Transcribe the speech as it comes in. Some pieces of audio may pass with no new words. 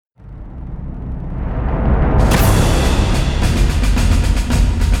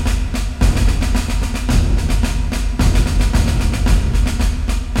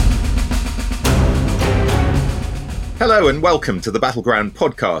Hello and welcome to the Battleground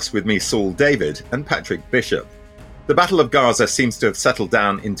podcast with me, Saul David, and Patrick Bishop. The Battle of Gaza seems to have settled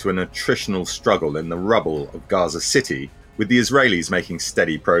down into an attritional struggle in the rubble of Gaza City, with the Israelis making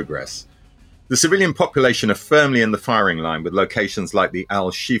steady progress. The civilian population are firmly in the firing line, with locations like the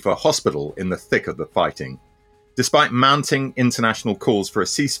Al-Shifa hospital in the thick of the fighting. Despite mounting international calls for a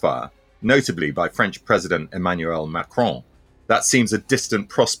ceasefire, notably by French President Emmanuel Macron, that seems a distant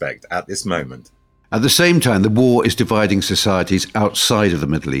prospect at this moment. At the same time, the war is dividing societies outside of the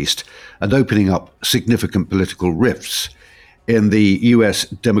Middle East and opening up significant political rifts. In the US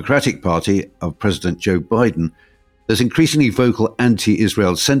Democratic Party of President Joe Biden, there's increasingly vocal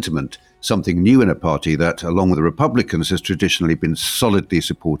anti-Israel sentiment, something new in a party that, along with the Republicans, has traditionally been solidly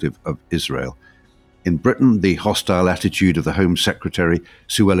supportive of Israel. In Britain, the hostile attitude of the Home Secretary,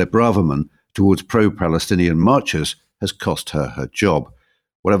 Suella Braverman, towards pro-Palestinian marchers has cost her her job.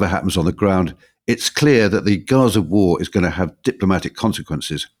 Whatever happens on the ground, it's clear that the Gaza war is going to have diplomatic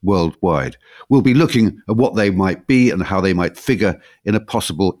consequences worldwide. We'll be looking at what they might be and how they might figure in a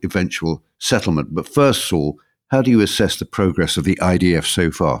possible eventual settlement. But first, Saul, how do you assess the progress of the IDF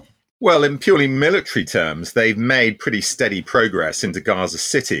so far? Well, in purely military terms, they've made pretty steady progress into Gaza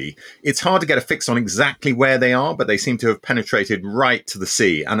City. It's hard to get a fix on exactly where they are, but they seem to have penetrated right to the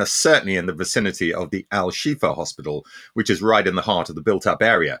sea and are certainly in the vicinity of the Al-Shifa hospital, which is right in the heart of the built-up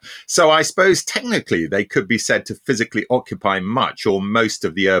area. So I suppose technically they could be said to physically occupy much or most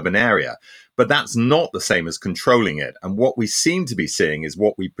of the urban area, but that's not the same as controlling it. And what we seem to be seeing is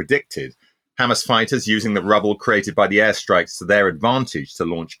what we predicted. Hamas fighters using the rubble created by the airstrikes to their advantage to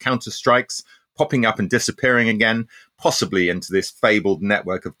launch counterstrikes, popping up and disappearing again, possibly into this fabled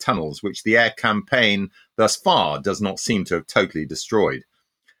network of tunnels, which the air campaign thus far does not seem to have totally destroyed.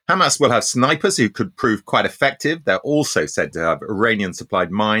 Hamas will have snipers who could prove quite effective. They're also said to have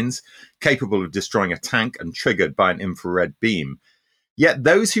Iranian-supplied mines capable of destroying a tank and triggered by an infrared beam. Yet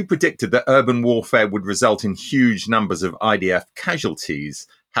those who predicted that urban warfare would result in huge numbers of IDF casualties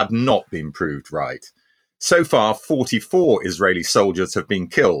have not been proved right. So far, 44 Israeli soldiers have been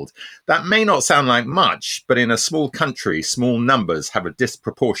killed. That may not sound like much, but in a small country, small numbers have a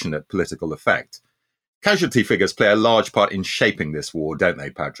disproportionate political effect. Casualty figures play a large part in shaping this war, don't they,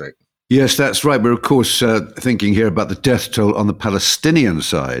 Patrick? Yes, that's right. We're, of course, thinking here about the death toll on the Palestinian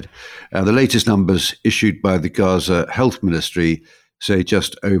side. The latest numbers issued by the Gaza Health Ministry say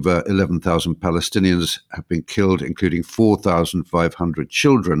just over 11,000 Palestinians have been killed, including 4,500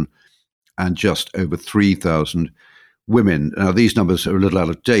 children and just over 3,000 women. Now, these numbers are a little out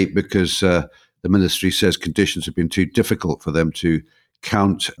of date because the ministry says conditions have been too difficult for them to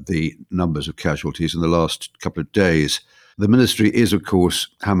count the numbers of casualties in the last couple of days. The ministry is, of course,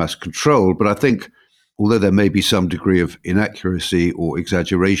 Hamas controlled, but I think although there may be some degree of inaccuracy or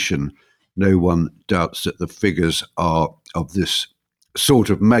exaggeration, no one doubts that the figures are of this sort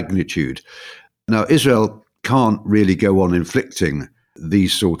of magnitude. Now, Israel can't really go on inflicting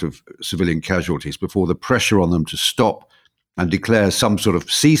these sort of civilian casualties before the pressure on them to stop and declare some sort of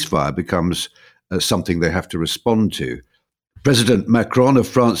ceasefire becomes something they have to respond to. President Macron of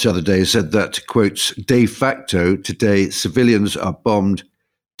France the other day said that, quotes, de facto, today civilians are bombed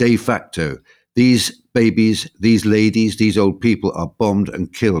de facto. These babies, these ladies, these old people are bombed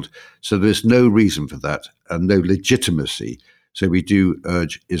and killed. So there's no reason for that and no legitimacy. So we do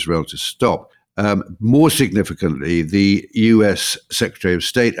urge Israel to stop. More significantly, the US Secretary of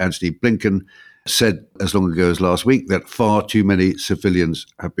State, Antony Blinken, said as long ago as last week that far too many civilians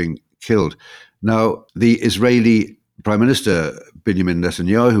have been killed. Now, the Israeli Prime Minister, Benjamin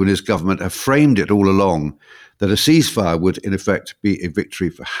Netanyahu, and his government have framed it all along that a ceasefire would, in effect, be a victory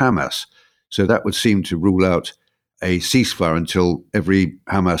for Hamas. So that would seem to rule out a ceasefire until every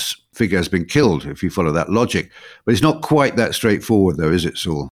Hamas figure has been killed, if you follow that logic. But it's not quite that straightforward, though, is it,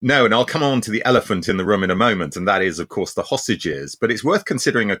 Saul? No, and I'll come on to the elephant in the room in a moment, and that is, of course, the hostages. But it's worth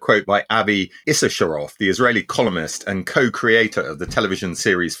considering a quote by Avi Issacharov, the Israeli columnist and co-creator of the television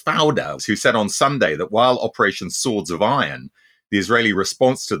series Fauda, who said on Sunday that while Operation Swords of Iron, the Israeli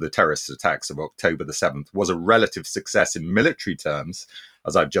response to the terrorist attacks of October the 7th, was a relative success in military terms,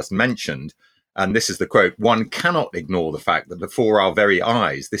 as I've just mentioned. And this is the quote, "One cannot ignore the fact that before our very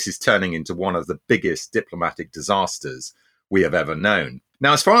eyes, this is turning into one of the biggest diplomatic disasters we have ever known."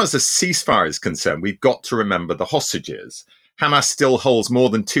 Now, as far as the ceasefire is concerned, we've got to remember the hostages. Hamas still holds more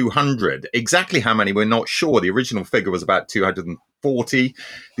than 200. Exactly how many, we're not sure. The original figure was about 240.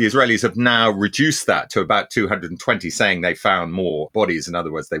 The Israelis have now reduced that to about 220, saying they found more bodies. In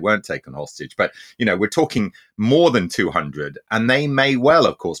other words, they weren't taken hostage. But, you know, we're talking more than 200, and they may well,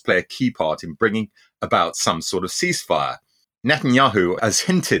 of course, play a key part in bringing about some sort of ceasefire. Netanyahu has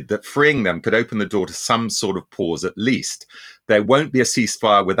hinted that freeing them could open the door to some sort of pause at least. There won't be a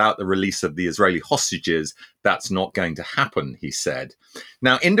ceasefire without the release of the Israeli hostages. That's not going to happen, he said.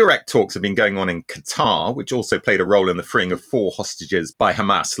 Now, indirect talks have been going on in Qatar, which also played a role in the freeing of 4 hostages by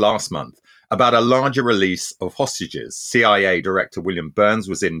Hamas last month, about a larger release of hostages. CIA Director William Burns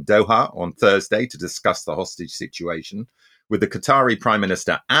was in Doha on Thursday to discuss the hostage situation with the Qatari Prime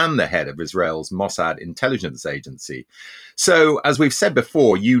Minister and the head of Israel's Mossad intelligence agency. So, as we've said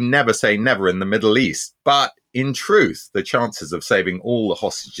before, you never say never in the Middle East, but in truth, the chances of saving all the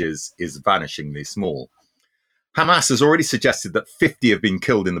hostages is vanishingly small. Hamas has already suggested that 50 have been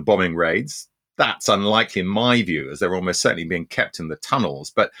killed in the bombing raids. That's unlikely in my view, as they're almost certainly being kept in the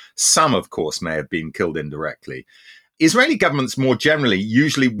tunnels, but some, of course, may have been killed indirectly. Israeli governments more generally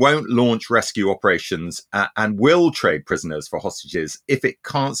usually won't launch rescue operations and will trade prisoners for hostages if it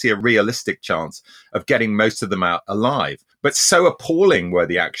can't see a realistic chance of getting most of them out alive. But so appalling were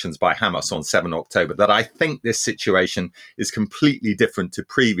the actions by Hamas on 7 October that I think this situation is completely different to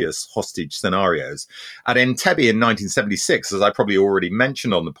previous hostage scenarios. At Entebbe in 1976, as I probably already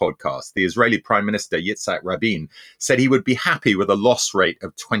mentioned on the podcast, the Israeli Prime Minister Yitzhak Rabin said he would be happy with a loss rate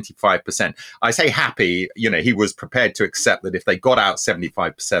of 25%. I say happy, he was prepared to accept that if they got out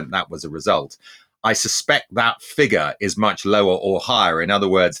 75%, that was a result. I suspect that figure is much lower or higher. In other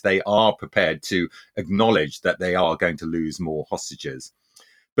words, they are prepared to acknowledge that they are going to lose more hostages.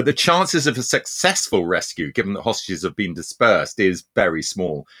 But the chances of a successful rescue, given that hostages have been dispersed, is very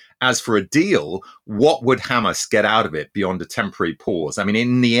small. As for a deal, what would Hamas get out of it beyond a temporary pause? I mean,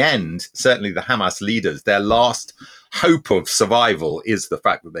 in the end, certainly the Hamas leaders, their last hope of survival is the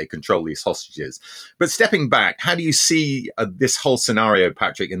fact that they control these hostages. But stepping back, how do you see this whole scenario,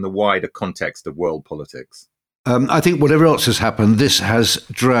 Patrick, in the wider context of world politics? I think whatever else has happened, this has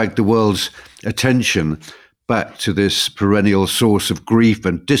dragged the world's attention back to this perennial source of grief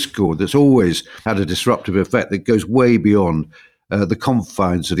and discord that's always had a disruptive effect that goes way beyond the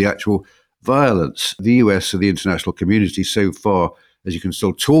confines of the actual violence. The US and the international community, so far as you can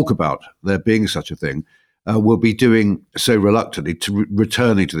still talk about there being such a thing, will be doing so reluctantly,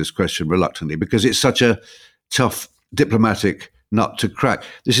 returning to this question reluctantly, because it's such a tough diplomatic nut to crack.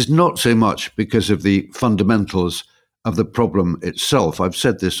 This is not so much because of the fundamentals of the problem itself. I've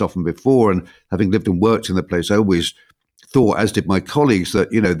said this often before, and having lived and worked in the place, I always thought, as did my colleagues,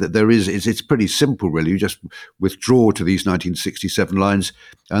 that that there is it's pretty simple really. You just withdraw to these 1967 lines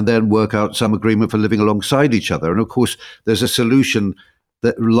and then work out some agreement for living alongside each other. And of course, there's a solution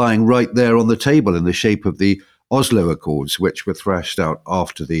that lying right there on the table in the shape of the Oslo Accords, which were thrashed out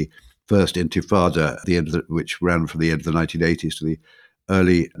after the first Intifada, which ran from the end of the 1980s to the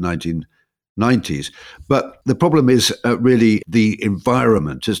early 1990s. But the problem is really the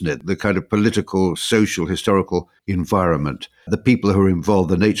environment, isn't it? The kind of political, social, historical environment, the people who are involved,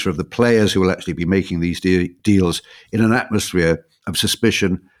 the nature of the players who will actually be making these deals in an atmosphere of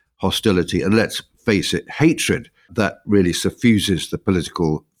suspicion, hostility, and let's face it, hatred that really suffuses the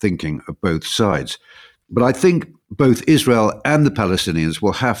political thinking of both sides. But I think both Israel and the Palestinians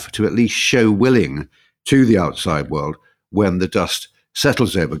will have to at least show willing to the outside world when the dust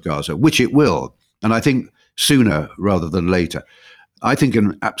settles over Gaza, which it will, and I think sooner rather than later. I think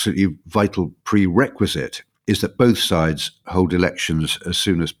an absolutely vital prerequisite is that both sides hold elections as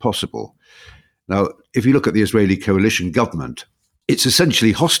soon as possible. Now, if you look at the Israeli coalition government, it's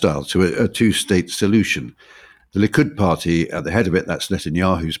essentially hostile to a two-state solution. The Likud party, at the head of it, that's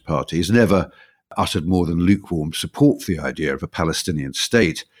Netanyahu's party, has never uttered more than lukewarm support for the idea of a Palestinian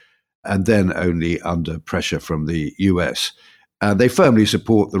state, and then only under pressure from the US. And they firmly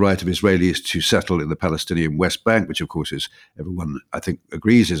support the right of Israelis to settle in the Palestinian West Bank, which, of course, is everyone, I think,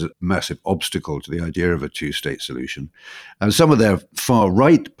 agrees is a massive obstacle to the idea of a two-state solution. And some of their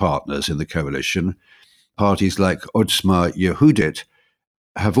far-right partners in the coalition, parties like Otzma Yehudit,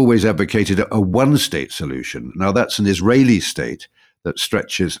 have always advocated a one-state solution. Now, that's an Israeli state that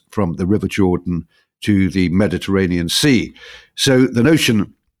stretches from the River Jordan to the Mediterranean Sea. So the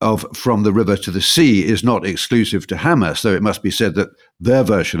notion of from the river to the sea is not exclusive to Hamas, though it must be said that their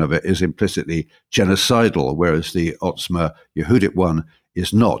version of it is implicitly genocidal, whereas the Otzma Yehudit one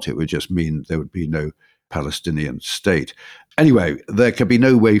is not. It would just mean there would be no Palestinian state. Anyway, there can be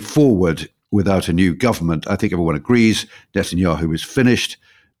no way forward without a new government. I think everyone agrees Netanyahu is finished.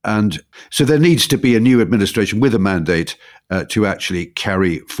 And so there needs to be a new administration with a mandate to actually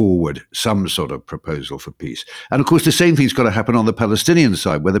carry forward some sort of proposal for peace. And of course, the same thing's got to happen on the Palestinian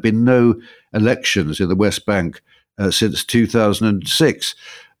side, where there have been no elections in the West Bank since 2006.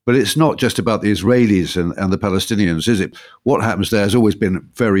 But it's not just about the Israelis and the Palestinians, is it? What happens there has always been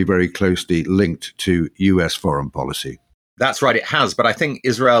very, very closely linked to US foreign policy. That's right, it has. But I think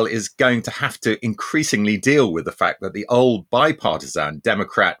Israel is going to have to increasingly deal with the fact that the old bipartisan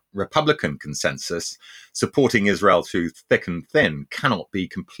Democrat-Republican consensus supporting Israel through thick and thin cannot be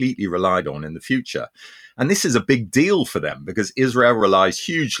completely relied on in the future. And this is a big deal for them because Israel relies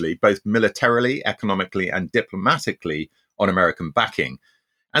hugely, both militarily, economically, and diplomatically, on American backing.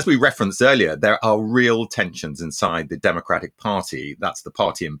 As we referenced earlier, there are real tensions inside the Democratic Party. That's the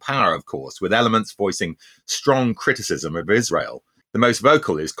party in power, of course, with elements voicing strong criticism of Israel. The most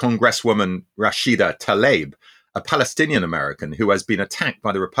vocal is Congresswoman Rashida Tlaib, a Palestinian American who has been attacked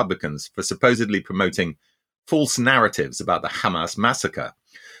by the Republicans for supposedly promoting false narratives about the Hamas massacre.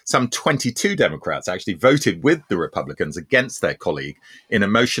 Some 22 Democrats actually voted with the Republicans against their colleague in a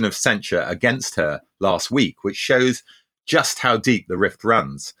motion of censure against her last week, which shows just how deep the rift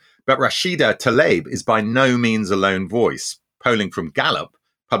runs. But Rashida Tlaib is by no means a lone voice. Polling from Gallup,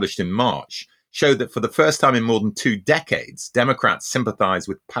 published in March, showed that for the first time in more than 2 decades, Democrats sympathize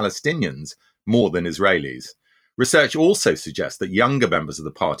with Palestinians more than Israelis. Research also suggests that younger members of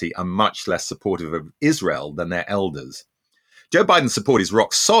the party are much less supportive of Israel than their elders. Joe Biden's support is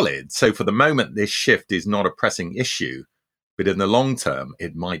rock solid, so for the moment, this shift is not a pressing issue, but in the long term,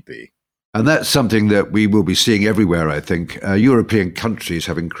 it might be. And that's something that we will be seeing everywhere, I think. European countries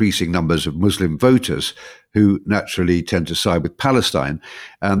have increasing numbers of Muslim voters who naturally tend to side with Palestine.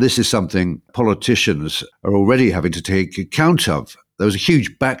 And this is something politicians are already having to take account of. There was a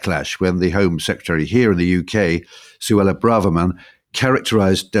huge backlash when the Home Secretary here in the UK, Suella Braverman,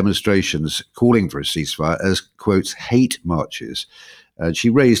 characterized demonstrations calling for a ceasefire as, quotes, hate marches. She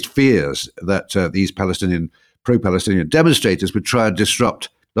raised fears that these pro-Palestinian demonstrators would try and disrupt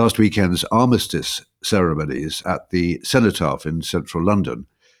last weekend's armistice ceremonies at the Cenotaph in central London.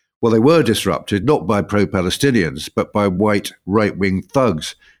 Well, they were disrupted not by pro-Palestinians, but by white right-wing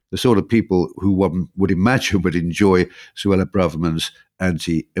thugs, the sort of people who one would imagine would enjoy Suella Braverman's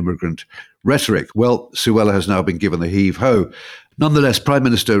anti-immigrant rhetoric. Well, Suella has now been given the heave-ho. Nonetheless, Prime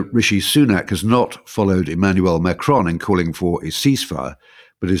Minister Rishi Sunak has not followed Emmanuel Macron in calling for a ceasefire,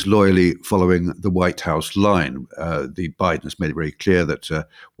 but is loyally following the White House line. The Biden has made it very clear that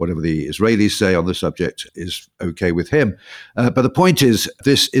whatever the Israelis say on the subject is okay with him. But the point is,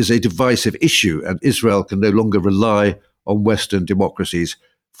 this is a divisive issue, and Israel can no longer rely on Western democracies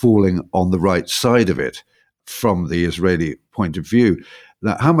falling on the right side of it from the Israeli point of view.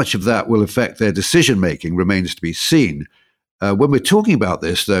 Now, how much of that will affect their decision-making remains to be seen. When we're talking about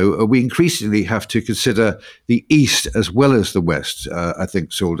this, though, we increasingly have to consider the East as well as the West, I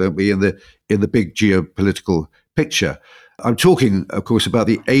think, Saul, don't we, in the big geopolitical picture. I'm talking, of course, about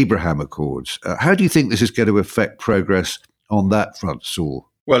the Abraham Accords. How do you think this is going to affect progress on that front, Saul?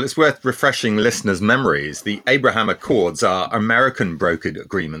 Well, it's worth refreshing listeners' memories. The Abraham Accords are American brokered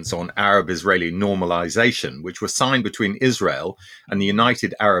agreements on Arab-Israeli normalization, which were signed between Israel and the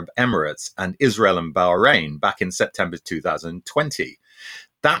United Arab Emirates and Israel and Bahrain back in September 2020.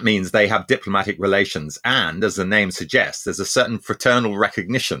 That means they have diplomatic relations and, as the name suggests, there's a certain fraternal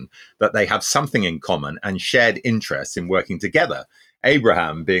recognition that they have something in common and shared interests in working together,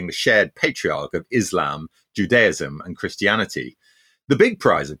 Abraham being the shared patriarch of Islam, Judaism, and Christianity. The big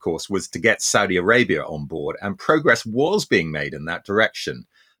prize, of course, was to get Saudi Arabia on board, and progress was being made in that direction.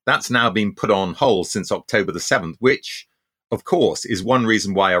 That's now been put on hold since October the 7th, which, of course, is one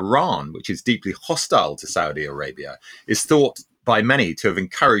reason why Iran, which is deeply hostile to Saudi Arabia, is thought by many to have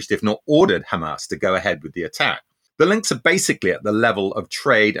encouraged, if not ordered, Hamas to go ahead with the attack. The links are basically at the level of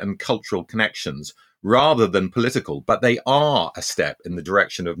trade and cultural connections rather than political, but they are a step in the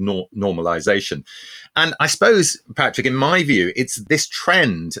direction of normalization. And I suppose, Patrick, in my view, it's this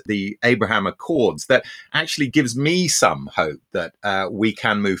trend, the Abraham Accords, that actually gives me some hope that we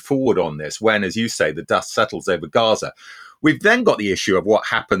can move forward on this when, as you say, the dust settles over Gaza. We've then got the issue of what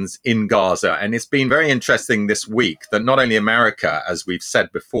happens in Gaza. And it's been very interesting this week that not only America, as we've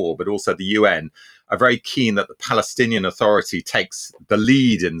said before, but also the UN are very keen that the Palestinian Authority takes the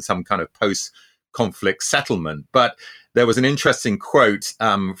lead in some kind of post-conflict settlement. But there was an interesting quote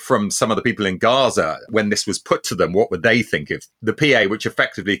from some of the people in Gaza when this was put to them. What would they think if the PA, which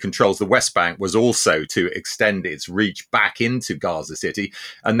effectively controls the West Bank, was also to extend its reach back into Gaza City?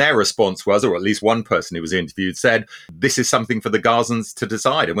 And their response was, or at least one person who was interviewed said, this is something for the Gazans to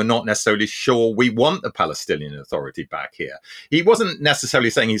decide. And we're not necessarily sure we want the Palestinian Authority back here. He wasn't necessarily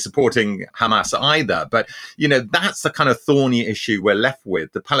saying he's supporting Hamas either. But, you know, that's the kind of thorny issue we're left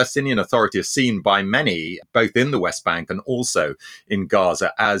with. The Palestinian Authority is seen by many, both in the West Bank Bank and also in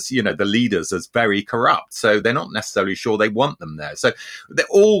Gaza as, the leaders as very corrupt. So they're not necessarily sure they want them there. So there are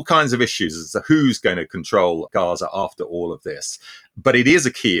all kinds of issues as to who's going to control Gaza after all of this. But it is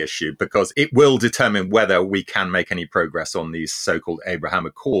a key issue because it will determine whether we can make any progress on these so-called Abraham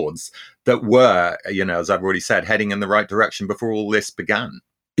Accords that were, as I've already said, heading in the right direction before all this began.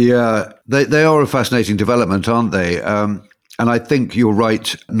 Yeah, they are a fascinating development, aren't they? And I think you're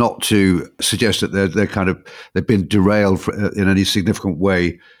right not to suggest that they've been derailed in any significant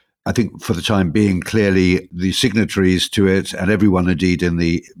way. I think for the time being, clearly the signatories to it and everyone indeed in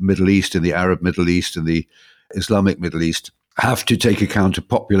the Middle East, in the Arab Middle East, in the Islamic Middle East, have to take account of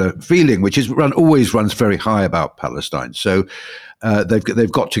popular feeling, which always runs very high about Palestine. So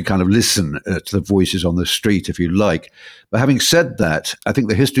they've got to kind of listen to the voices on the street, if you like. But having said that, I think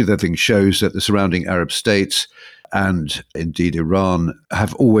the history of the thing shows that the surrounding Arab states and indeed Iran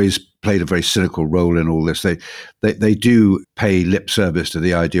have always played a very cynical role in all this. They do pay lip service to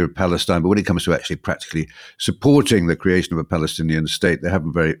the idea of Palestine, but when it comes to actually practically supporting the creation of a Palestinian state, they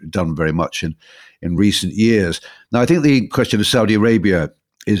haven't done very much in recent years. Now, I think the question of Saudi Arabia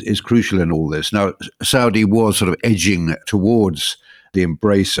is crucial in all this. Now, Saudi was sort of edging towards the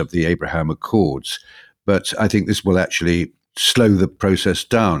embrace of the Abraham Accords, but I think this will actually slow the process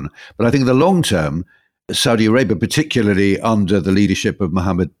down. But I think in the long term, Saudi Arabia, particularly under the leadership of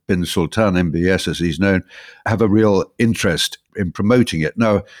Mohammed bin Sultan, MBS as he's known, have a real interest in promoting it.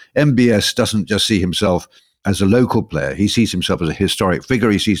 Now, MBS doesn't just see himself as a local player. He sees himself as a historic figure.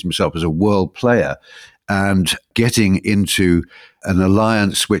 He sees himself as a world player. And getting into an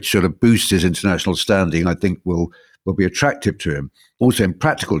alliance which sort of boosts his international standing, I think will be attractive to him. Also, in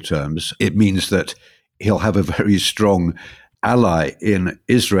practical terms, it means that he'll have a very strong ally in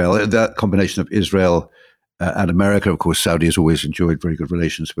Israel. That combination of Israel and America, of course, Saudi has always enjoyed very good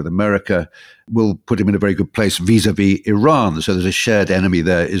relations with America, will put him in a very good place vis-a-vis Iran. So there's a shared enemy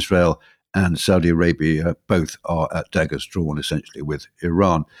there. Israel and Saudi Arabia both are at daggers drawn, essentially, with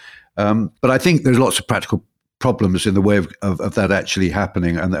Iran. But I think there's lots of practical problems in the way of that actually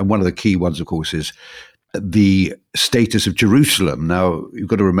happening. And one of the key ones, of course, is the status of Jerusalem. Now, you've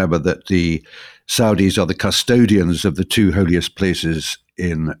got to remember that the Saudis are the custodians of the two holiest places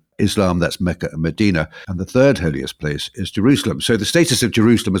in Islam, that's Mecca and Medina, and the third holiest place is Jerusalem. So the status of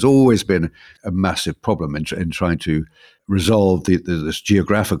Jerusalem has always been a massive problem in trying to resolve this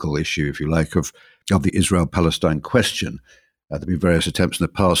geographical issue, if you like, of the Israel-Palestine question. There have been various attempts in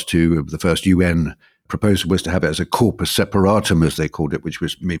the past the first UN proposal was to have it as a corpus separatum, as they called it, which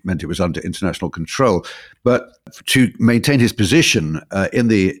meant it was under international control. But to maintain his position in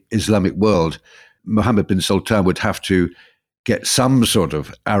the Islamic world, Mohammed bin Sultan would have to get some sort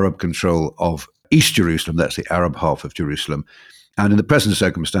of Arab control of East Jerusalem, that's the Arab half of Jerusalem. And in the present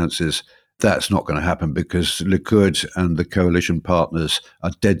circumstances, that's not going to happen because Likud and the coalition partners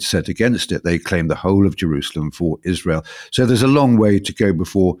are dead set against it. They claim the whole of Jerusalem for Israel. So there's a long way to go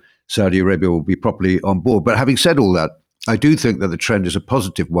before Saudi Arabia will be properly on board. But having said all that, I do think that the trend is a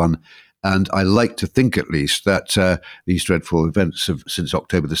positive one. And I like to think, at least, that these dreadful events since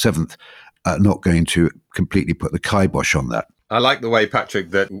October the 7th are not going to completely put the kibosh on that. I like the way,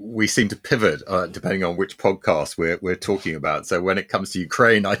 Patrick, that we seem to pivot depending on which podcast we're talking about. So when it comes to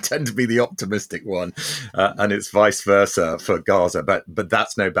Ukraine, I tend to be the optimistic one, and it's vice versa for Gaza. But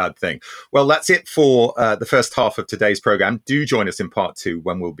that's no bad thing. Well, that's it for the first half of today's program. Do join us in part 2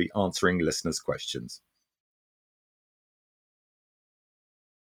 when we'll be answering listeners' questions.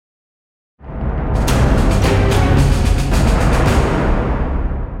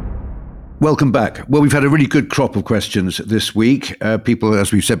 Welcome back. Well, we've had a really good crop of questions this week. People,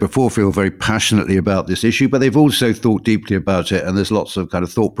 as we've said before, feel very passionately about this issue, but they've also thought deeply about it. And there's lots of kind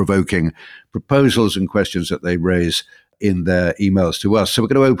of thought-provoking proposals and questions that they raise in their emails to us. So we're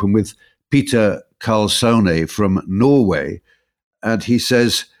going to open with Peter Karlsone from Norway. And he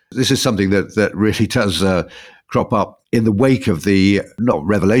says, this is something that really does crop up in the wake of the, not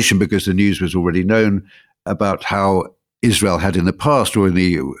revelation because the news was already known, about how Israel had in the past, or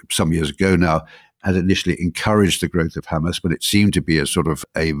some years ago now, had initially encouraged the growth of Hamas, but it seemed to be a sort of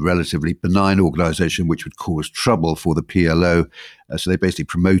a relatively benign organization which would cause trouble for the PLO. So they basically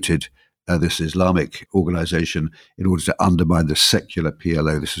promoted this Islamic organization in order to undermine the secular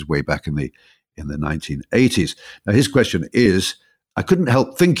PLO. This is way back in the 1980s. Now, his question is, I couldn't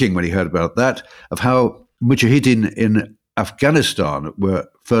help thinking when he heard about that, of how Mujahideen in Afghanistan were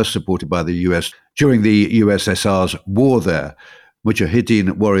first supported by the US during the USSR's war there.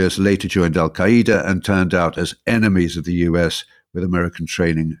 Mujahideen warriors later joined al-Qaeda and turned out as enemies of the US with American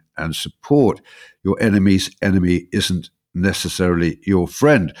training and support. Your enemy's enemy isn't necessarily your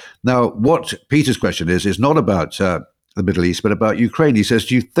friend. Now, what Peter's question is not about the Middle East, but about Ukraine. He says,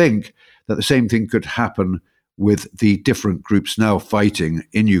 do you think that the same thing could happen with the different groups now fighting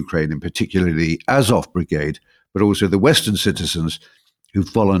in Ukraine, in particular the Azov Brigade, but also the Western citizens who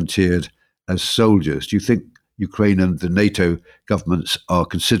volunteered as soldiers? Do you think Ukraine and the NATO governments are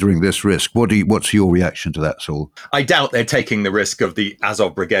considering this risk? What's your reaction to that, Saul? I doubt they're taking the risk of the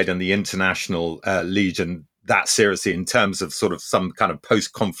Azov Brigade and the International Legion that seriously in terms of sort of some kind of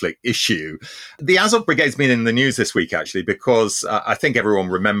post-conflict issue. The Azov Brigade's been in the news this week, actually, because I think everyone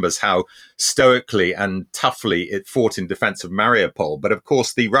remembers how stoically and toughly it fought in defense of Mariupol. But of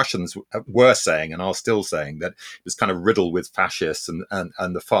course, the Russians were saying, and are still saying, that it was kind of riddled with fascists and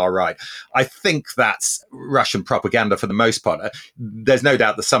the far right. I think that's Russian propaganda for the most part. There's no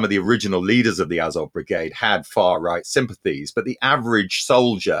doubt that some of the original leaders of the Azov Brigade had far right sympathies, but the average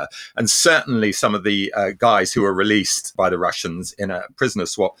soldier, and certainly some of the guys who were released by the Russians in a prisoner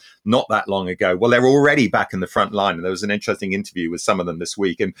swap not that long ago, well, they're already back in the front line. And there was an interesting interview with some of them this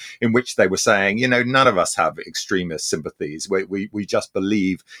week in which they were saying, none of us have extremist sympathies. We just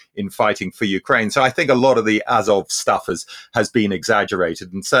believe in fighting for Ukraine. So I think a lot of the Azov stuff has been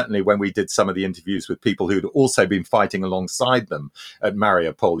exaggerated. And certainly when we did some of the interviews with people who'd also been fighting alongside them at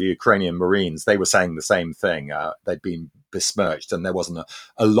Mariupol, the Ukrainian Marines, they were saying the same thing. They'd been besmirched and there wasn't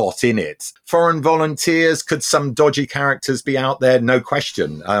a lot in it. Foreign volunteers, could some dodgy characters be out there? No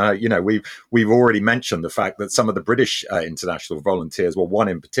question. We've already mentioned the fact that some of the British international volunteers, well, one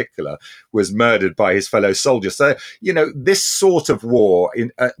in particular, was murdered by his fellow soldiers. So, this sort of war,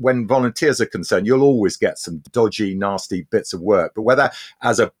 when volunteers are concerned, you'll always get some dodgy, nasty bits of work. But whether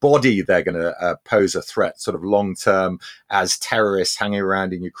as a body they're going to pose a threat sort of long term as terrorists hanging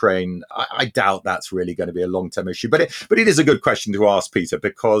around in Ukraine, I doubt that's really going to be a long-term issue. But it is a good question to ask, Peter,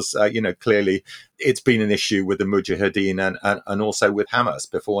 because, clearly it's been an issue with the Mujahideen and also with Hamas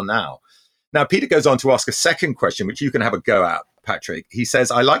before now. Now, Peter goes on to ask a second question, which you can have a go at, Patrick. He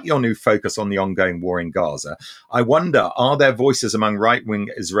says, I like your new focus on the ongoing war in Gaza. I wonder, are there voices among right-wing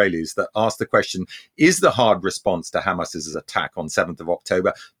Israelis that ask the question, is the hard response to Hamas's attack on 7th of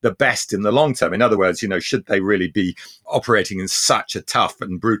October the best in the long term? In other words, should they really be operating in such a tough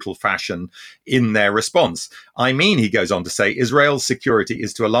and brutal fashion in their response? I mean, he goes on to say, Israel's security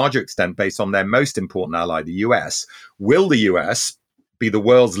is to a larger extent based on their most important ally, the US. Will the US be the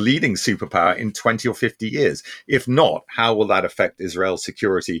world's leading superpower in 20 or 50 years? If not, how will that affect Israel's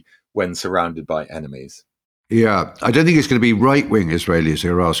security when surrounded by enemies? Yeah, I don't think it's going to be right-wing Israelis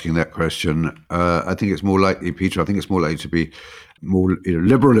who are asking that question. I think it's more likely, Peter, to be more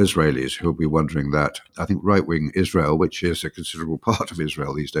liberal Israelis who will be wondering that. I think right-wing Israel, which is a considerable part of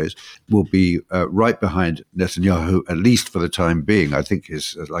Israel these days, will be right behind Netanyahu, at least for the time being. I think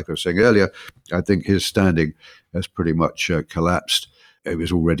like I was saying earlier, I think his standing has pretty much collapsed. It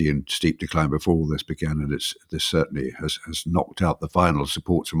was already in steep decline before all this began, and this certainly has knocked out the final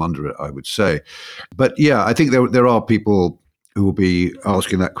supports from under it, I would say. But yeah, I think there are people who will be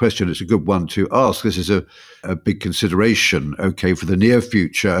asking that question. It's a good one to ask. This is a big consideration. Okay, for the near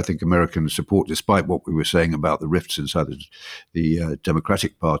future, I think American support, despite what we were saying about the rifts inside the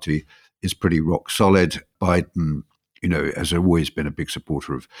Democratic Party, is pretty rock solid. Biden, has always been a big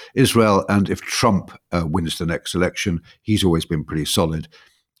supporter of Israel. And if Trump wins the next election, he's always been pretty solid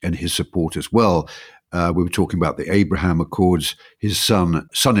in his support as well. We were talking about the Abraham Accords. His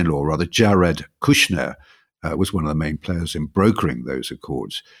son-in-law, Jared Kushner, was one of the main players in brokering those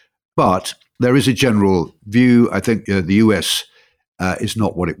accords. But there is a general view. I think the US is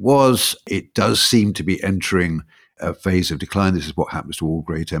not what it was. It does seem to be entering a phase of decline. This is what happens to all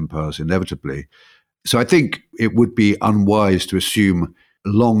great empires inevitably. So I think it would be unwise to assume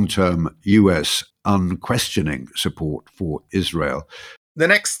long-term US unquestioning support for Israel. The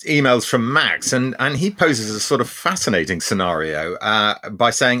next email is from Max, and he poses a sort of fascinating scenario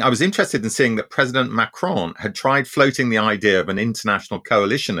by saying, I was interested in seeing that President Macron had tried floating the idea of an international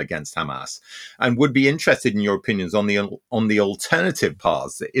coalition against Hamas, and would be interested in your opinions on the alternative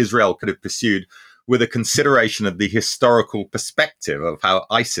paths that Israel could have pursued with a consideration of the historical perspective of how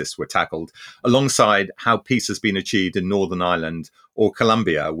ISIS were tackled, alongside how peace has been achieved in Northern Ireland or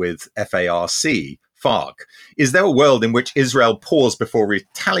Colombia with FARC. Is there a world in which Israel paused before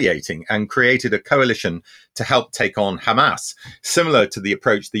retaliating and created a coalition to help take on Hamas, similar to the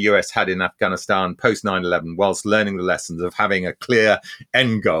approach the US had in Afghanistan post 9/11, whilst learning the lessons of having a clear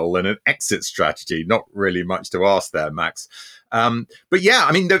end goal and an exit strategy? Not really much to ask there, Max. But yeah,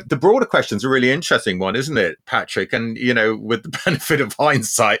 I mean, the broader question is a really interesting one, isn't it, Patrick? And, with the benefit of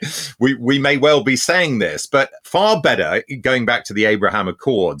hindsight, we may well be saying this, but far better, going back to the Abraham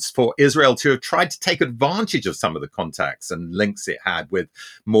Accords, for Israel to have tried to take advantage of some of the contacts and links it had with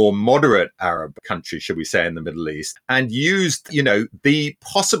more moderate Arab countries, should we say, in the Middle East, and used, the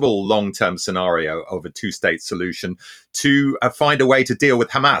possible long-term scenario of a two-state solution to find a way to deal with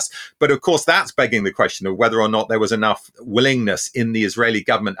Hamas. But of course, that's begging the question of whether or not there was enough willingness in the Israeli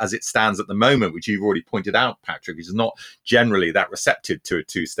government as it stands at the moment, which you've already pointed out, Patrick, which is not generally that receptive to a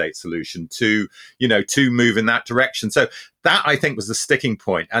two-state solution, to move in that direction. So that, I think, was the sticking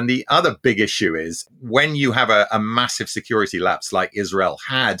point. And the other big issue is when you have a massive security lapse like Israel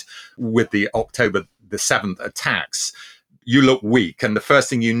had with the October the 7th attacks, you look weak. And the first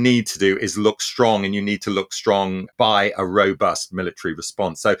thing you need to do is look strong, and you need to look strong by a robust military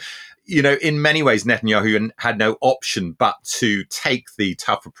response. So, in many ways, Netanyahu had no option but to take the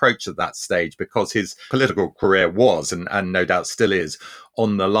tough approach at that stage, because his political career was, and no doubt still is,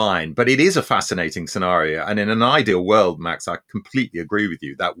 on the line. But it is a fascinating scenario. And in an ideal world, Max, I completely agree with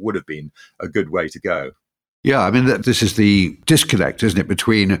you. That would have been a good way to go. Yeah, I mean, this is the disconnect, isn't it,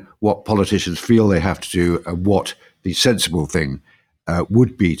 between what politicians feel they have to do and what the sensible thing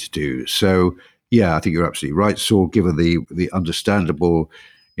would be to do. So, yeah, I think you're absolutely right, Saul, given the understandable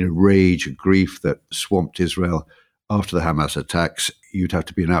rage and grief that swamped Israel after the Hamas attacks. You'd have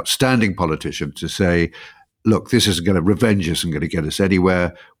to be an outstanding politician to say, look, revenge isn't going to get us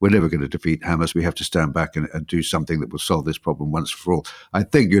anywhere. We're never going to defeat Hamas. We have to stand back and do something that will solve this problem once for all. I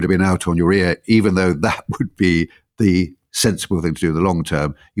think you'd have been out on your ear, even though that would be the sensible thing to do in the long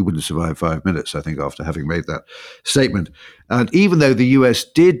term. You wouldn't survive 5 minutes, I think, after having made that statement. And even though the US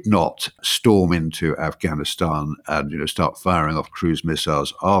did not storm into Afghanistan and start firing off cruise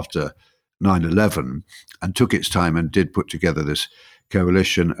missiles after 9/11, and took its time and did put together this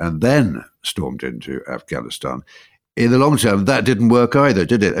coalition and then stormed into Afghanistan, in the long term, that didn't work either,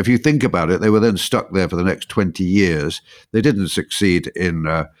 did it? If you think about it, they were then stuck there for the next 20 years. They didn't succeed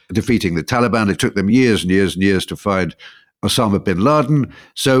in defeating the Taliban. It took them years and years and years to find Osama bin Laden.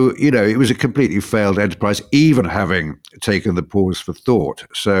 So, it was a completely failed enterprise, even having taken the pause for thought.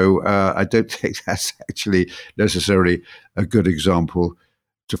 So I don't think that's actually necessarily a good example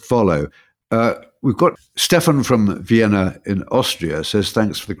to follow. We've got Stefan from Vienna in Austria says,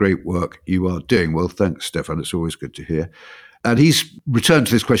 thanks for the great work you are doing. Well, thanks, Stefan. It's always good to hear. And he's returned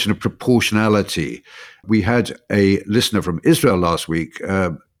to this question of proportionality. We had a listener from Israel last week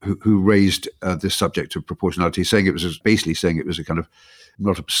who raised this subject of proportionality, saying it was a kind of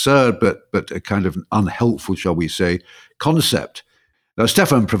not absurd, but a kind of unhelpful, shall we say, concept. Now,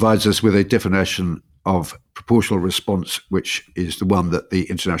 Stefan provides us with a definition of proportional response, which is the one that the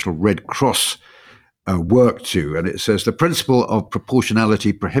International Red Cross work to. And it says the principle of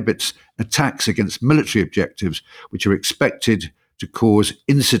proportionality prohibits attacks against military objectives which are expected to cause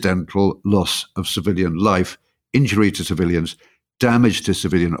incidental loss of civilian life, injury to civilians, damage to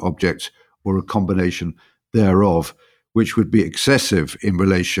civilian objects, or a combination thereof, which would be excessive in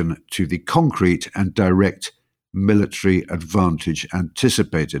relation to the concrete and direct military advantage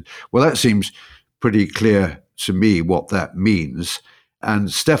anticipated. Well, that seems pretty clear to me what that means.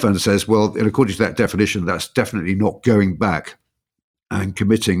 And Stefan says, well, according to that definition, that's definitely not going back and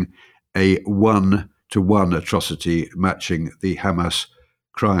committing a one-to-one atrocity matching the Hamas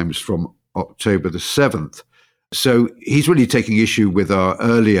crimes from October the 7th. So he's really taking issue with our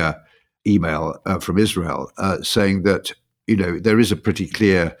earlier email from Israel saying that, there is a pretty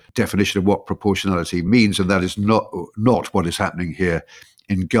clear definition of what proportionality means, and that is not what is happening here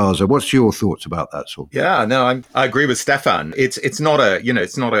in Gaza. What's your thoughts about that, Saul? Yeah, no, I agree with Stefan. It's not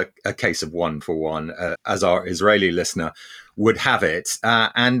a case of one for one, as our Israeli listener would have it.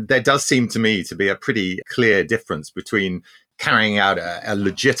 And there does seem to me to be a pretty clear difference between carrying out a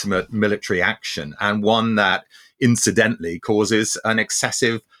legitimate military action and one that incidentally causes an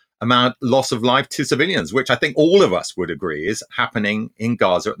excessive amount loss of life to civilians, which I think all of us would agree is happening in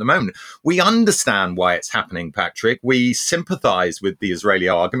Gaza at the moment. We understand why it's happening, Patrick. We sympathize with the Israeli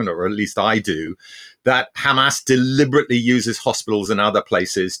argument, or at least I do, that Hamas deliberately uses hospitals and other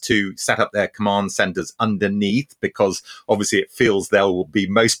places to set up their command centers underneath, because obviously it feels they'll be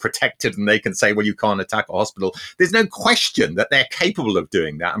most protected and they can say, well, you can't attack a hospital. There's no question that they're capable of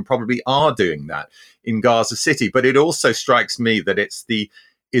doing that and probably are doing that in Gaza City. But it also strikes me that it's the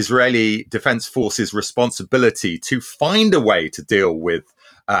Israeli Defense Forces' responsibility to find a way to deal with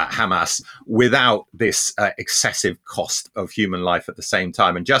Hamas without this excessive cost of human life at the same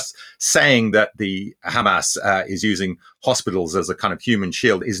time. And just saying that the Hamas is using hospitals as a kind of human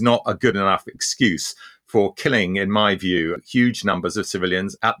shield is not a good enough excuse for killing, in my view, huge numbers of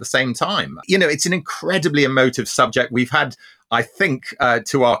civilians at the same time. You know, it's an incredibly emotive subject. We've had, I think,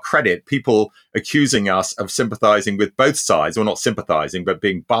 to our credit, people accusing us of sympathizing with both sides, or not sympathizing, but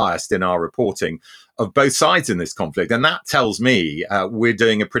being biased in our reporting of both sides in this conflict. And that tells me we're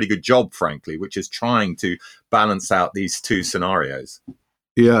doing a pretty good job, frankly, which is trying to balance out these two scenarios.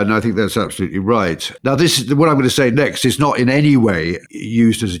 Yeah, and I think that's absolutely right. Now, this is what I'm going to say next is not in any way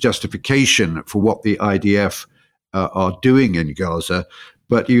used as a justification for what the IDF are doing in Gaza.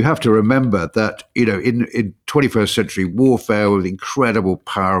 But you have to remember that, you know, in 21st century warfare with incredible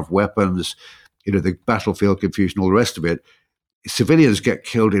power of weapons, you know, the battlefield confusion, all the rest of it, civilians get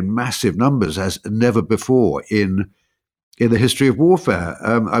killed in massive numbers as never before in the history of warfare.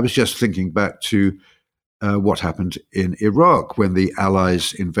 I was just thinking back to what happened in Iraq when the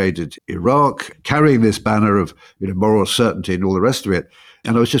Allies invaded Iraq, carrying this banner of, you know, moral certainty and all the rest of it.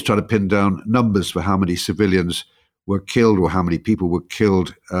 And I was just trying to pin down numbers for how many civilians were killed or how many people were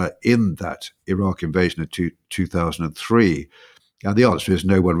killed in that Iraq invasion of 2003. And the answer is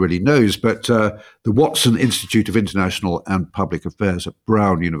no one really knows. But the Watson Institute of International and Public Affairs at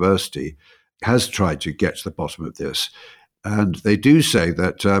Brown University has tried to get to the bottom of this. And they do say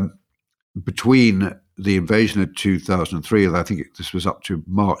that between the invasion of 2003, and I think this was up to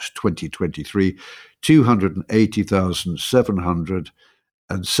March 2023,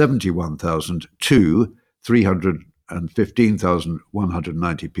 280,771,000 to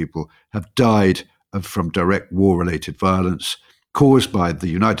 315,190 people have died from direct war-related violence caused by the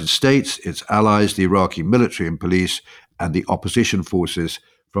United States, its allies, the Iraqi military and police, and the opposition forces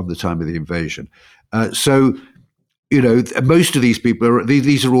from the time of the invasion. So, you know, most of these people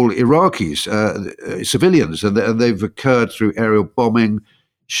these are all Iraqis, civilians, and they've occurred through aerial bombing,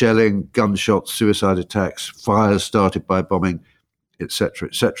 shelling, gunshots, suicide attacks, fires started by bombing, etc.,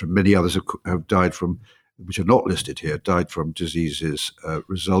 etc. Many others have died from, which are not listed here, died from diseases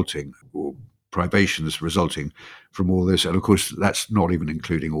resulting or privations resulting from all this. And of course, that's not even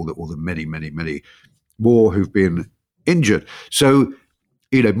including all the many, many, many more who've been injured. So,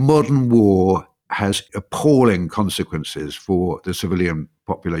 you know, modern war has appalling consequences for the civilian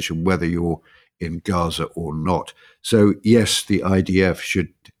population, whether you're in Gaza or not. So, yes, the IDF should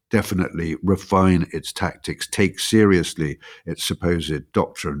definitely refine its tactics, take seriously its supposed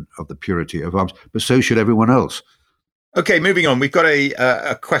doctrine of the purity of arms, but so should everyone else. Okay, moving on. We've got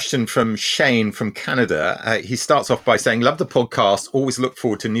a question from Shane from Canada. He starts off by saying, love the podcast, always look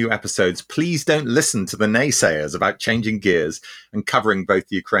forward to new episodes. Please don't listen to the naysayers about changing gears and covering both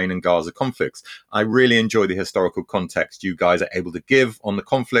the Ukraine and Gaza conflicts. I really enjoy the historical context you guys are able to give on the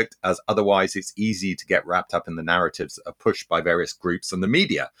conflict, as otherwise it's easy to get wrapped up in the narratives that are pushed by various groups and the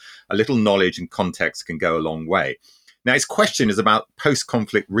media. A little knowledge and context can go a long way. Now, his question is about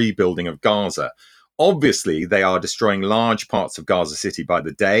post-conflict rebuilding of Gaza. Obviously, they are destroying large parts of Gaza City by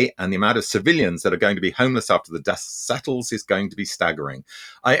the day, and the amount of civilians that are going to be homeless after the dust settles is going to be staggering.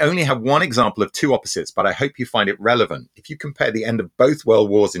 I only have one example of two opposites, but I hope you find it relevant. If you compare the end of both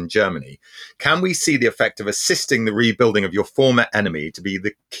world wars in Germany, can we see the effect of assisting the rebuilding of your former enemy to be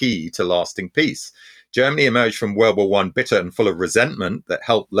the key to lasting peace? Germany emerged from World War I bitter and full of resentment that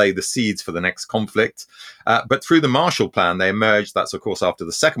helped lay the seeds for the next conflict. But through the Marshall Plan, they emerged, that's of course after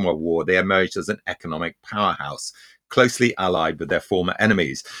the Second World War, they emerged as an economic powerhouse, closely allied with their former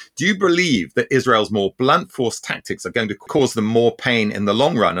enemies. Do you believe that Israel's more blunt force tactics are going to cause them more pain in the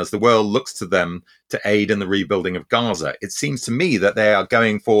long run as the world looks to them to aid in the rebuilding of Gaza? It seems to me that they are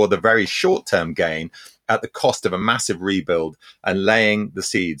going for the very short-term gain at the cost of a massive rebuild and laying the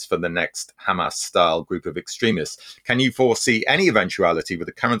seeds for the next Hamas-style group of extremists. Can you foresee any eventuality with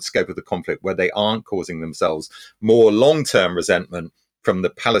the current scope of the conflict where they aren't causing themselves more long-term resentment from the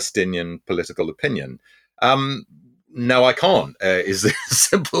Palestinian political opinion? No, I can't, is the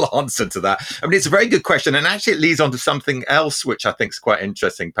simple answer to that. I mean, it's a very good question. And actually, it leads on to something else, which I think is quite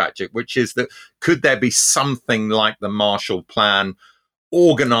interesting, Patrick, which is that could there be something like the Marshall Plan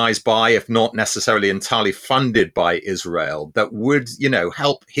organized by, if not necessarily entirely funded by Israel, that would, you know,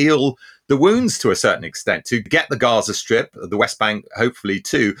 help heal the wounds to a certain extent, to get the Gaza Strip, the West Bank, hopefully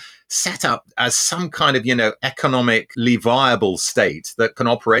too, set up as some kind of, you know, economically viable state that can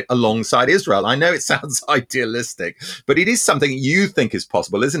operate alongside Israel. I know it sounds idealistic, but it is something you think is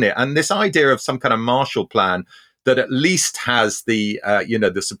possible, isn't it? And this idea of some kind of Marshall Plan that at least has the, you know,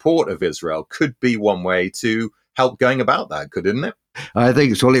 the support of Israel could be one way to help going about that, couldn't it? I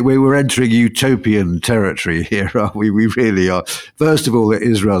think so. We're entering utopian territory here, aren't we? We really are. First of all, that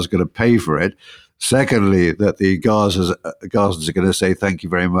Israel's going to pay for it. Secondly, that the Gazans are going to say thank you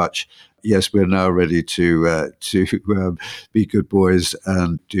very much yes, we're now ready to be good boys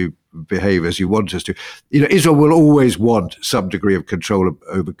and to behave as you want us to. Israel will always want some degree of control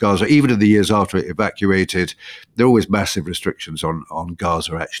over Gaza. Even in the years after it evacuated, there are always massive restrictions on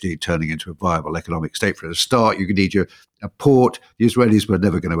Gaza actually turning into a viable economic state. For a start, you need a port. The Israelis were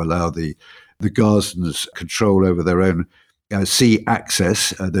never going to allow the Gazans control over their own sea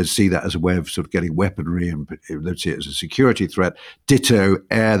access. They'd see that as a way of sort of getting weaponry, and they'd see it as a security threat. Ditto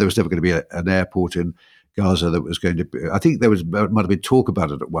air. There was never going to be an airport in Gaza that was going to be, I think there might have been talk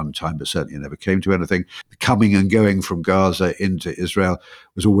about it at one time, but certainly it never came to anything. Coming and going from Gaza into Israel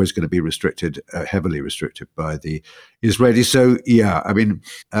was always going to be restricted, heavily restricted by the Israelis. So, yeah, I mean,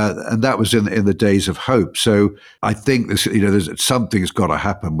 and that was in the days of hope. So I think something's got to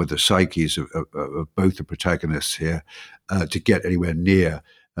happen with the psyches of both the protagonists here to get anywhere near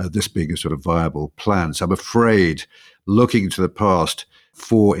this being a sort of viable plan. So I'm afraid looking to the past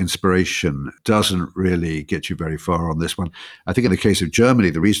for inspiration doesn't really get you very far on this one. I think in the case of Germany,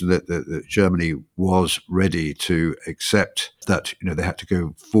 the reason that Germany was ready to accept that, they had to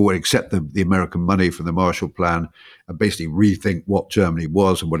go forward, accept the American money from the Marshall Plan and basically rethink what Germany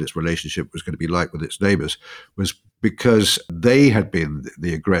was and what its relationship was going to be like with its neighbors, was because they had been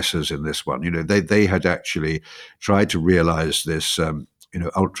the aggressors in this one. They had actually tried to realize this,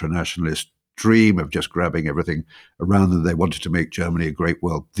 ultra-nationalist dream of just grabbing everything around them. They wanted to make Germany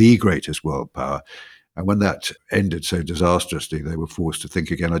the greatest world power. And when that ended so disastrously, they were forced to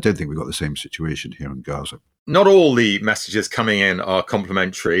think again. I don't think we've got the same situation here in Gaza. Not all the messages coming in are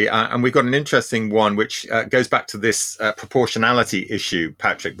complimentary. And we've got an interesting one, which goes back to this proportionality issue,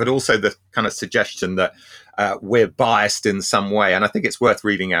 Patrick, but also the kind of suggestion that we're biased in some way. And I think it's worth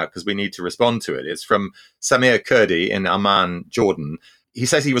reading out because we need to respond to it. It's from Samir Kurdi in Amman, Jordan. He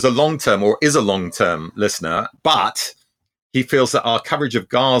says he was is a long-term listener, but he feels that our coverage of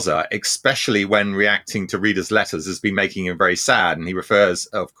Gaza, especially when reacting to readers' letters, has been making him very sad. And he refers,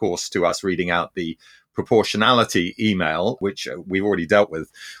 of course, to us reading out the proportionality email, which we've already dealt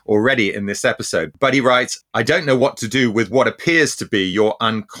with already in this episode. But he writes, I don't know what to do with what appears to be your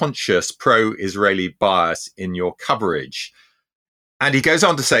unconscious pro-Israeli bias in your coverage. And he goes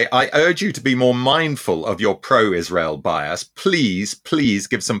on to say, I urge you to be more mindful of your pro-Israel bias. Please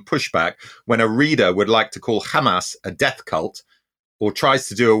give some pushback when a reader would like to call Hamas a death cult or tries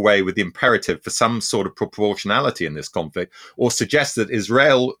to do away with the imperative for some sort of proportionality in this conflict, or suggests that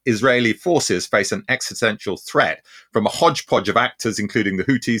Israeli forces face an existential threat from a hodgepodge of actors, including the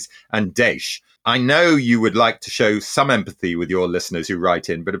Houthis and Daesh. I know you would like to show some empathy with your listeners who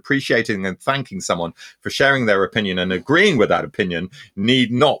write in, but appreciating and thanking someone for sharing their opinion and agreeing with that opinion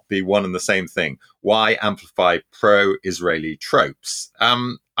need not be one and the same thing. Why amplify pro-Israeli tropes?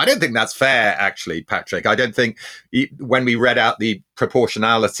 I don't think that's fair, actually, Patrick. I don't think when we read out the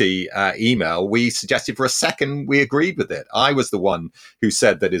proportionality email, we suggested for a second we agreed with it. I was the one who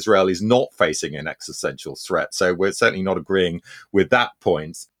said that Israel is not facing an existential threat. So we're certainly not agreeing with that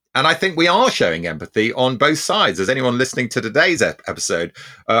point. And I think we are showing empathy on both sides, as anyone listening to today's episode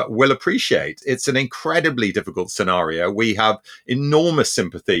will appreciate. It's an incredibly difficult scenario. We have enormous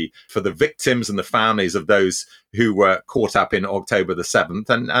sympathy for the victims and the families of those who were caught up in October the 7th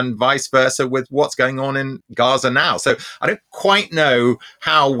and vice versa with what's going on in Gaza now. So I don't quite know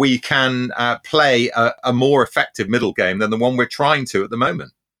how we can play a more effective middle game than the one we're trying to at the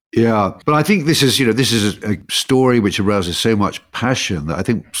moment. Yeah, but I think this is a story which arouses so much passion that I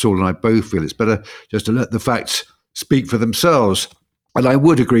think Saul and I both feel it's better just to let the facts speak for themselves. And I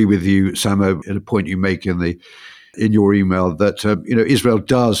would agree with you, Samo, at a point you make in your email that Israel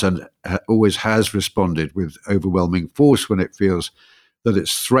does and always has responded with overwhelming force when it feels that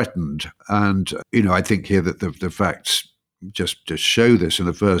it's threatened. And I think here that the facts just show this. In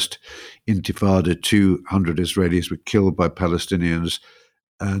the first Intifada, 200 Israelis were killed by Palestinians,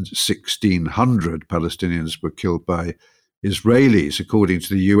 and 1,600 Palestinians were killed by Israelis. According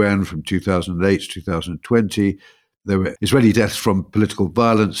to the UN, from 2008 to 2020, there were Israeli deaths from political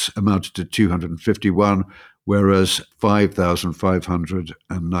violence amounted to 251, whereas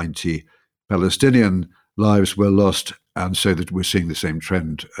 5,590 Palestinian lives were lost. And so that we're seeing the same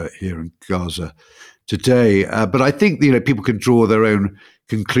trend here in Gaza today. But I think, people can draw their own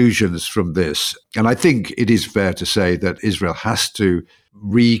conclusions from this. And I think it is fair to say that Israel has to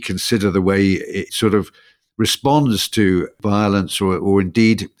reconsider the way it sort of responds to violence or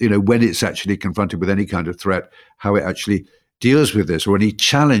indeed, when it's actually confronted with any kind of threat, how it actually deals with this, or any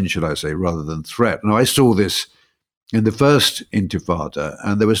challenge, should I say, rather than threat. Now, I saw this in the first Intifada,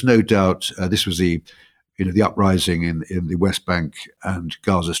 and there was no doubt this was the the uprising in the West Bank and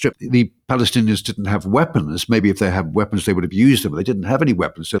Gaza Strip. The Palestinians didn't have weapons. Maybe if they had weapons, they would have used them, but they didn't have any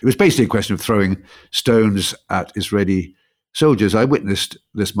weapons. So it was basically a question of throwing stones at Israeli soldiers. I witnessed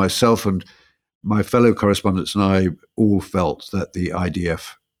this myself, and my fellow correspondents and I all felt that the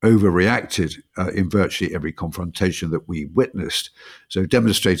IDF overreacted in virtually every confrontation that we witnessed. So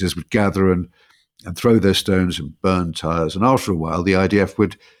demonstrators would gather and throw their stones and burn tires. And after a while, the IDF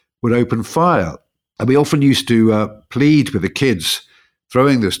would open fire. And we often used to plead with the kids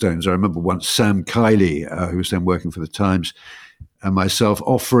throwing the stones. I remember once Sam Kiley, who was then working for the Times, and myself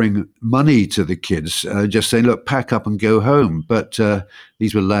offering money to the kids, just saying, look, pack up and go home. But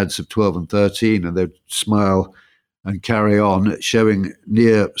these were lads of 12 and 13, and they'd smile and carry on, showing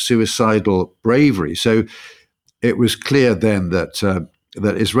near suicidal bravery. So it was clear then that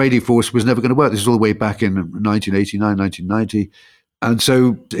Israeli force was never going to work. This is all the way back in 1989, 1990. And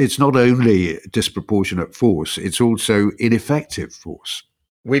so it's not only disproportionate force, it's also ineffective force.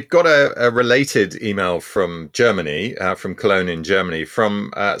 We've got a related email from Germany, from Cologne in Germany,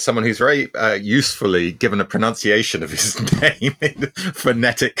 from someone who's very usefully given a pronunciation of his name,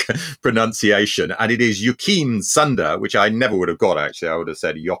 phonetic pronunciation. And it is Joachim Zander, which I never would have got, actually. I would have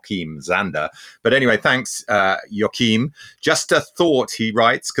said Joachim Zander. But anyway, thanks, Joachim. Just a thought, he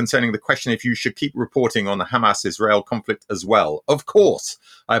writes, concerning the question if you should keep reporting on the Hamas-Israel conflict as well. Of course.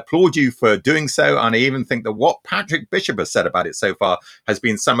 I applaud you for doing so, and I even think that what Patrick Bishop has said about it so far has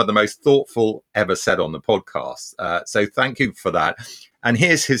been some of the most thoughtful ever said on the podcast. So thank you for that. And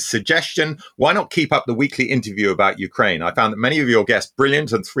here's his suggestion. Why not keep up the weekly interview about Ukraine? I found that many of your guests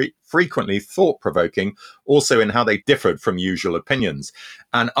brilliant and frequently thought-provoking, also in how they differed from usual opinions.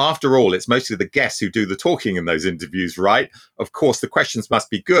 And after all, it's mostly the guests who do the talking in those interviews, right? Of course, the questions must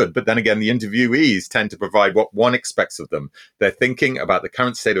be good, but then again, the interviewees tend to provide what one expects of them. They're thinking about the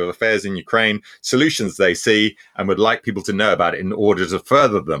current state of affairs in Ukraine, solutions they see, and would like people to know about it in order to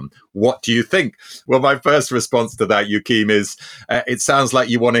further them. What do you think? Well, my first response to that, Joachim, is it sounds like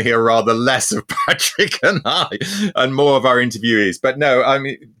you want to hear rather less of Patrick and I and more of our interviewees. But no, I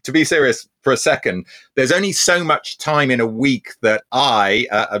mean, to be serious for a second, there's only so much time in a week that I,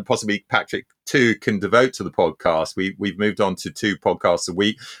 and possibly Patrick too, can devote to the podcast. We've moved on to 2 podcasts a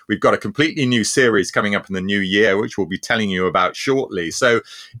week. We've got a completely new series coming up in the new year, which we'll be telling you about shortly. So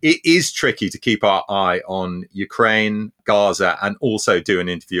it is tricky to keep our eye on Ukraine, Gaza, and also do an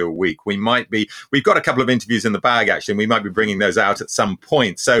interview a week. We've got a couple of interviews in the bag, actually, and we might be bringing those out at some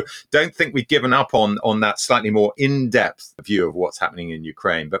point. So don't think we've given up on that slightly more in-depth view of what's happening in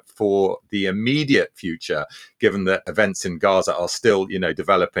Ukraine. But for the immediate future, given that events in Gaza are still,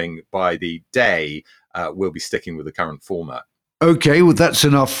 developing by the day, we'll be sticking with the current format. Okay, well, that's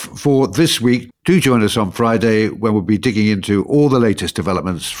enough for this week. Do join us on Friday when we'll be digging into all the latest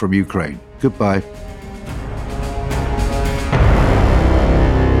developments from Ukraine. Goodbye.